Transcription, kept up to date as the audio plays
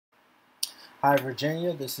Hi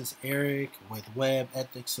Virginia, this is Eric with Web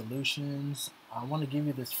Ethics Solutions. I want to give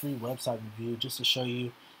you this free website review just to show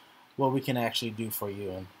you what we can actually do for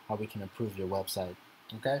you and how we can improve your website.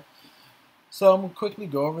 Okay, so I'm gonna quickly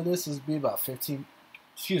go over this. This will be about 15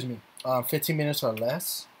 minutes or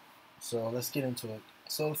less. So let's get into it.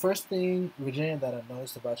 So the first thing, Virginia, that I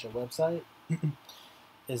noticed about your website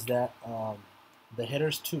is that the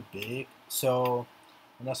header's too big. So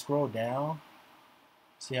when I scroll down,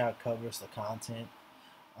 see how it covers the content.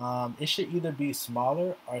 It should either be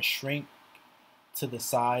smaller or shrink to the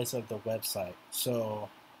size of the website. So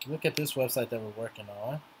look at this website that we're working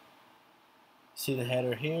on. See the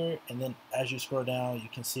header here, and then as you scroll down, you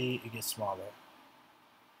can see it gets smaller.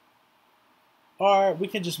 Or we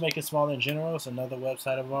can just make it smaller in general. It's another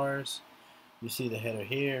website of ours. You see the header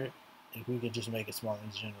here. If we could just make it smaller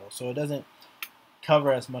in general, so it doesn't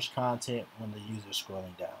cover as much content when the user's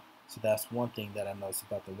scrolling down. So that's one thing that I noticed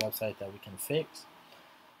about the website that we can fix.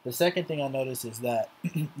 The second thing I noticed is that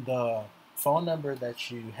the phone number that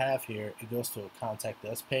you have here, it goes to a contact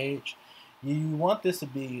us page. You want this to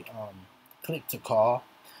be click to call.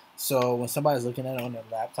 So when somebody's looking at it on their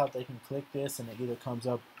laptop, they can click this and it either comes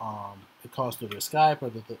up, it calls through their Skype or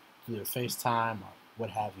through their FaceTime or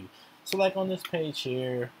what have you. So like on this page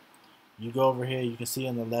here, you go over here, you can see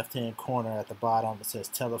in the left-hand corner at the bottom, it says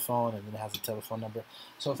telephone, and then it has a telephone number.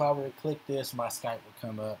 So if I were to click this, my Skype would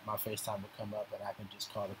come up, my FaceTime would come up, and I can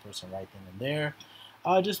just call the person right then and there.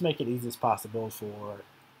 Just make it easy as possible for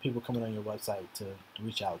people coming on your website to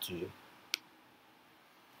reach out to you.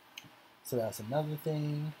 So that's another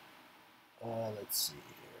thing. Let's see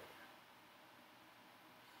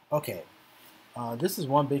here. Okay, this is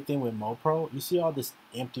one big thing with MoPro. You see all this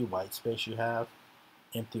empty white space you have?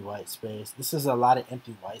 Empty white space. This is a lot of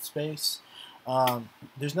empty white space.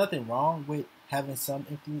 There's nothing wrong with having some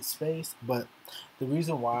empty space, but the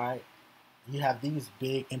reason why you have these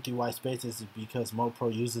big empty white spaces is because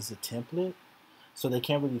MoPro uses a template, so they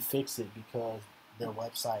can't really fix it because their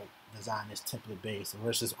website design is template based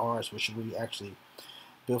versus ours, which we actually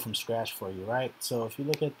built from scratch for you, right? So if you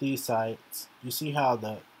look at these sites, you see how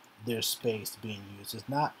there's space being used. It's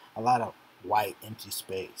not a lot of white empty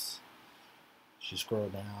space. You scroll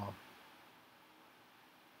down,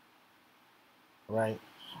 right?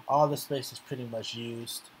 All the space is pretty much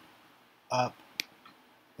used up.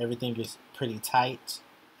 Everything is pretty tight,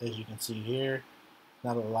 as you can see here.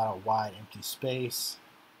 Not a lot of wide empty space.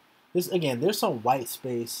 This again, there's some white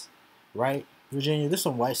space, right, Virginia? There's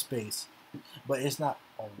some white space, but it's not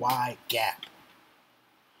a wide gap,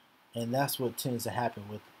 and that's what tends to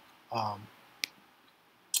happen um,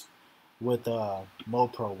 with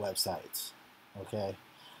MoPro websites. Okay,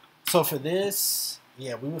 so for this,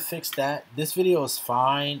 yeah, we would fix that. This video is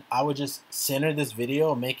fine. I would just center this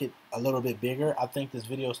video and make it a little bit bigger. I think this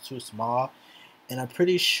video is too small, and I'm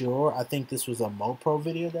pretty sure I think this was a MoPro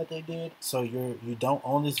video that they did. So you don't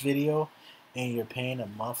own this video, and you're paying a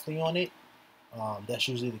monthly on it. That's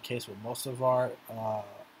usually the case with most of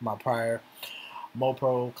my prior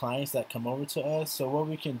MoPro clients that come over to us. So what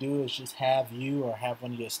we can do is just have you or have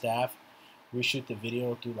one of your staff reshoot the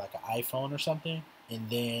video through like an iPhone or something, and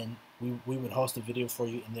then we would host the video for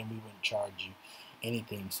you, and then we wouldn't charge you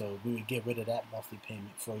anything. So we would get rid of that monthly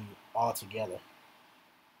payment for you altogether.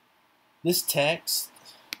 This text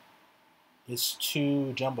is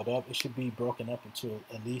too jumbled up. It should be broken up into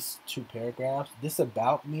at least 2 paragraphs. This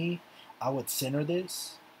about me, I would center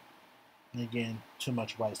this. And again, too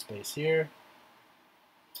much white space here.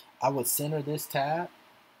 I would center this tab.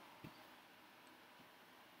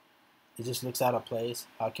 It just looks out of place.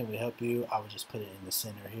 How can we help you? I would just put it in the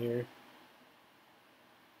center here.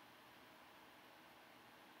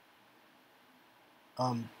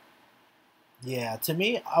 Yeah, to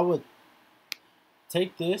me, I would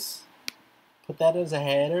take this, put that as a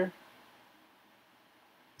header,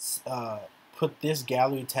 put this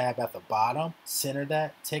gallery tab at the bottom, center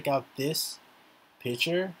that, take out this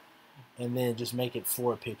picture, and then just make it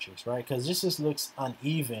 4 pictures, right? Because this just looks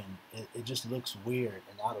uneven. It just looks weird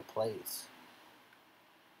and out of place.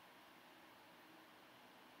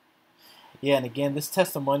 Yeah, and again, this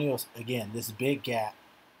testimonials, again, this big gap,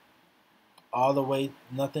 all the way,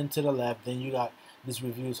 nothing to the left. Then you got this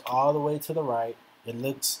reviews all the way to the right. It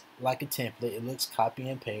looks like a template. It looks copy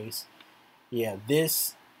and paste. Yeah,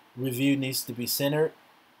 this review needs to be centered,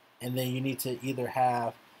 and then you need to either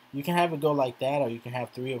have, you can have it go like that, or you can have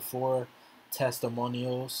 3 or 4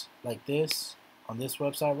 testimonials like this on this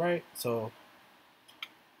website, right? So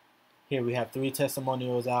here we have 3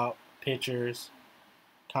 testimonials out, pictures,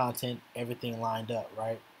 content, everything lined up,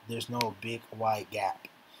 right? There's no big wide gap.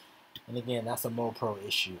 And again, that's a MoPro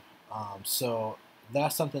issue. So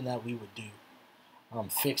that's something that we would do.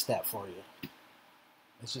 fix that for you.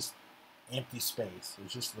 It's just empty space. It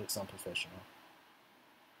just looks unprofessional.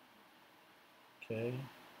 Okay.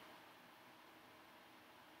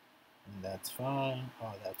 And that's fine.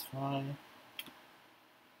 Oh, that's fine.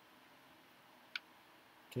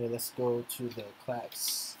 Okay, let's go to the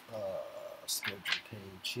class schedule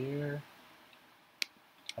page here.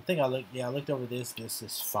 I think I looked over this. This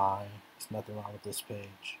is fine. There's nothing wrong with this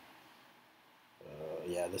page.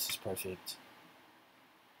 Yeah, this is perfect.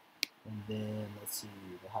 And then let's see,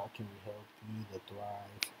 how can we help you? The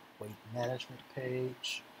Thrive weight management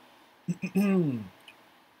page.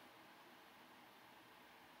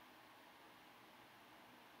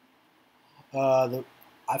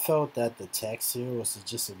 I felt that the text here was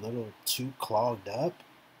just a little too clogged up.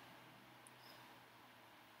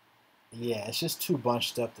 Yeah, it's just too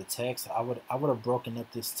bunched up, the text. I would have broken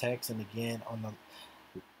up this text, and again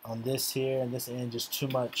on this here and this end, just too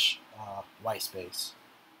much white space.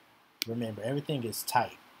 Remember, everything is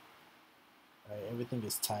tight. Right? Everything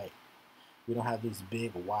is tight. We don't have these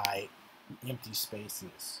big wide empty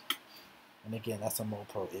spaces. And again, that's a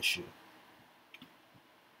MoPro issue.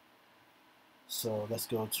 So let's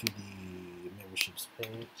go to the memberships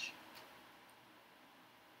page.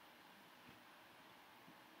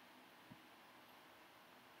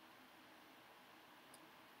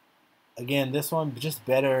 Again, this one just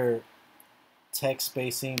better text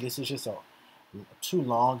spacing. This is just too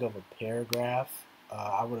long of a paragraph.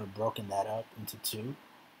 I would have broken that up into two.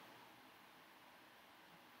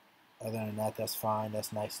 Other than that, that's fine.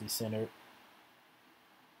 That's nicely centered.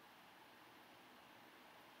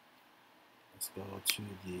 Let's go to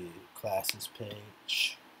the classes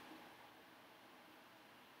page.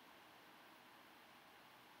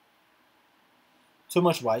 Too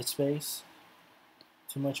much white space.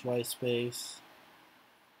 Too much white space.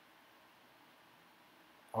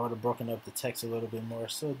 I would have broken up the text a little bit more.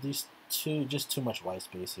 So these two, just too much white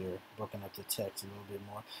space here. Broken up the text a little bit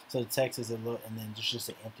more. So the text is a little, and then just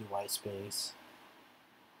an empty white space.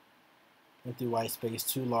 Empty white space,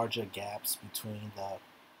 too larger gaps between the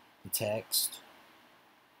text.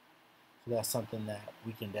 So that's something that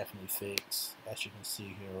we can definitely fix. As you can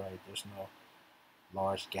see here, right, there's no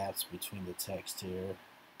large gaps between the text here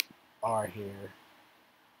or here.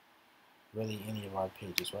 Really any of our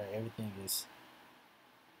pages, right? Everything is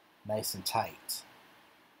nice and tight.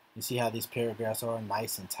 You see how these paragraphs are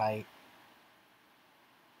nice and tight?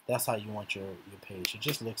 That's how you want your page. It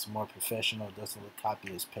just looks more professional. It doesn't look copy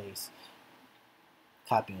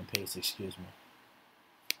and paste, excuse me.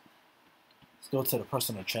 Let's go to the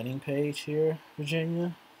personal training page here,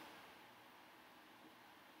 Virginia.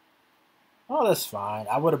 Oh, that's fine.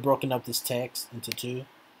 I would have broken up this text into two.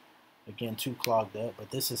 Again, too clogged up, but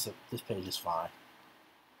this page is fine.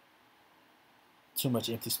 Too much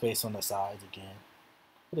empty space on the sides again.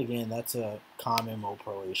 But again, that's a common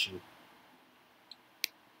MoPro issue.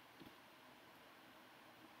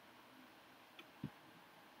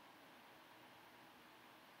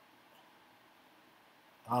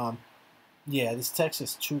 Yeah, this text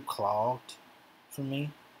is too clogged for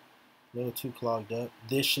me. A little too clogged up.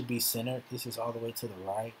 This should be centered. This is all the way to the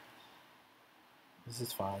right. This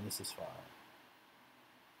is fine. This is fine.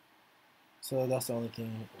 So that's the only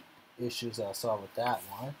issues that I saw with that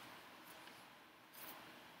one.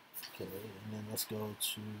 Okay, and then let's go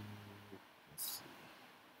to, let's see,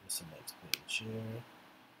 what's the next page here?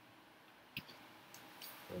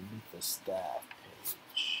 Meet the staff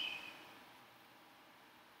page.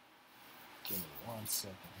 Give me 1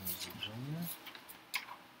 second here, Virginia.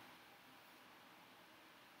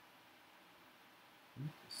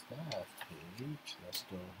 Meet the staff page. Let's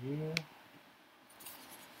go here.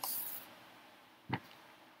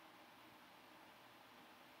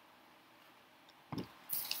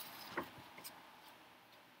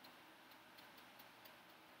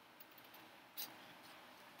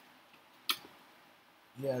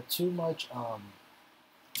 Yeah, too much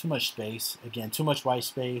space. Again, too much white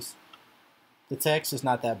space. The text is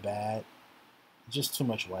not that bad. Just too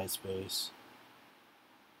much white space.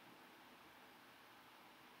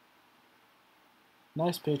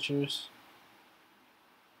 Nice pictures.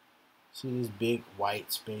 See these big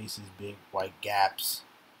white spaces, big white gaps.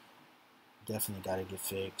 Definitely got to get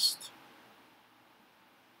fixed.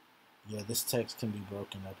 Yeah, this text can be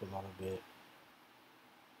broken up a little bit.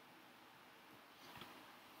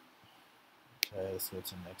 Okay, let's go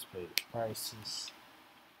to the next page. Prices.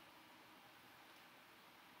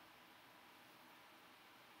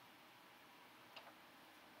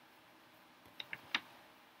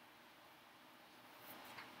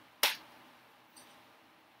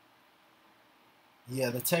 Yeah,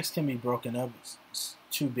 the text can be broken up. It's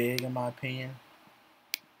too big in my opinion.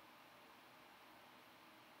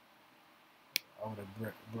 would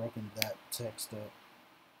have broken that text up.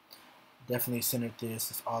 Definitely centered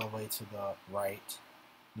this. It's all the way to the right.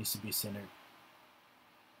 Needs to be centered.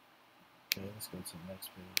 Okay, let's go to the next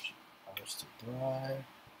page. Ours to Thrive.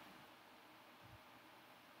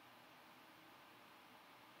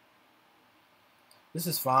 This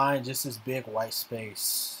is fine, just this big white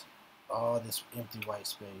space. All this empty white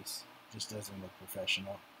space just doesn't look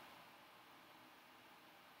professional.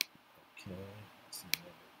 Okay, let's see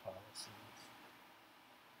the policies.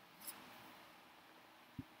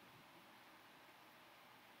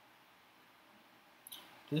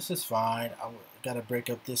 This is fine. I gotta break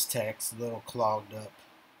up this text, a little clogged up.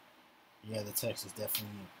 Yeah, the text is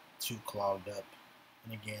definitely too clogged up.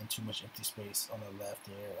 And again, too much empty space on the left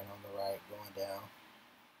there and on the right going down.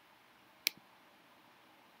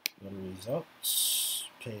 Go to results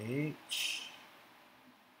page.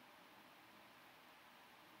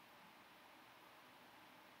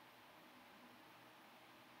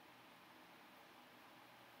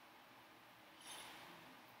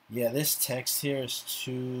 Yeah, this text here is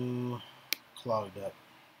too clogged up.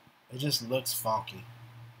 It just looks funky,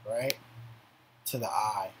 right? To the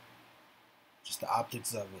eye. Just the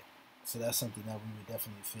optics of it. So that's something that we would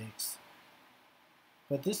definitely fix.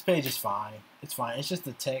 But this page is fine. It's fine. It's just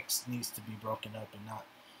the text needs to be broken up and not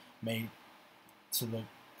made to look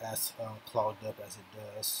as clogged up as it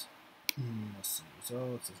does. Let's see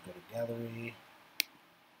results. Let's go to gallery.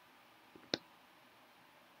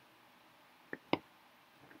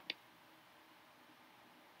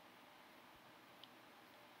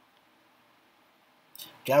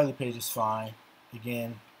 Gallery page is fine.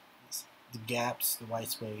 Again, the gaps, the white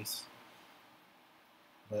space.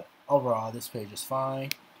 But overall, this page is fine.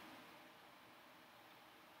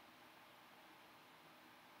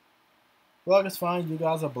 Blog is fine. You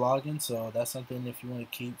guys are blogging, so that's something if you want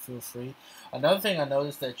to keep, feel free. Another thing I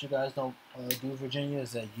noticed that you guys don't do, Virginia,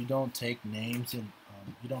 is that you don't take names and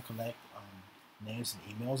you don't collect names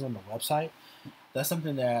and emails on the website. That's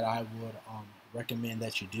something that I would recommend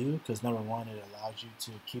that you do because number one, it allows you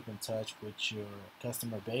to keep in touch with your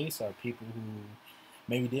customer base or people who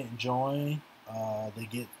maybe didn't join. They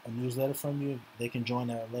get a newsletter from you. They can join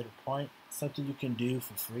at a later point. Something you can do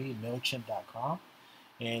for free, MailChimp.com.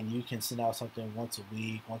 And you can send out something once a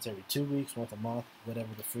week, once every 2 weeks, once a month, whatever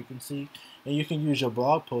the frequency. And you can use your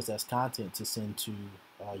blog post as content to send to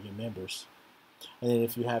your members. And then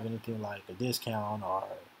if you have anything like a discount or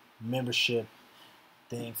membership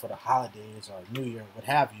thing for the holidays or New Year, what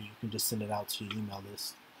have you, you can just send it out to your email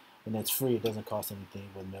list. And it's free. It doesn't cost anything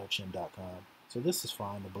with MailChimp.com. So this is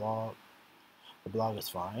fine. The blog is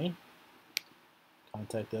fine.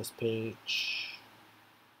 Contact us page.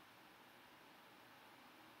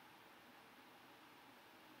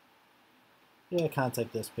 Yeah,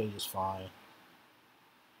 contact us page is fine.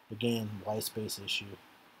 Again, white space issue.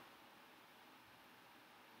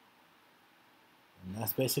 And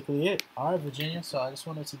that's basically it. Alright, Virginia, so I just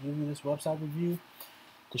wanted to give you this website review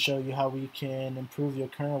to show you how we can improve your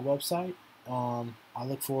current website. I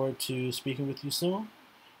look forward to speaking with you soon.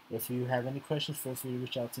 If you have any questions, feel free to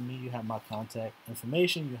reach out to me. You have my contact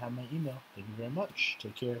information. You have my email. Thank you very much.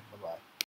 Take care. Bye-bye.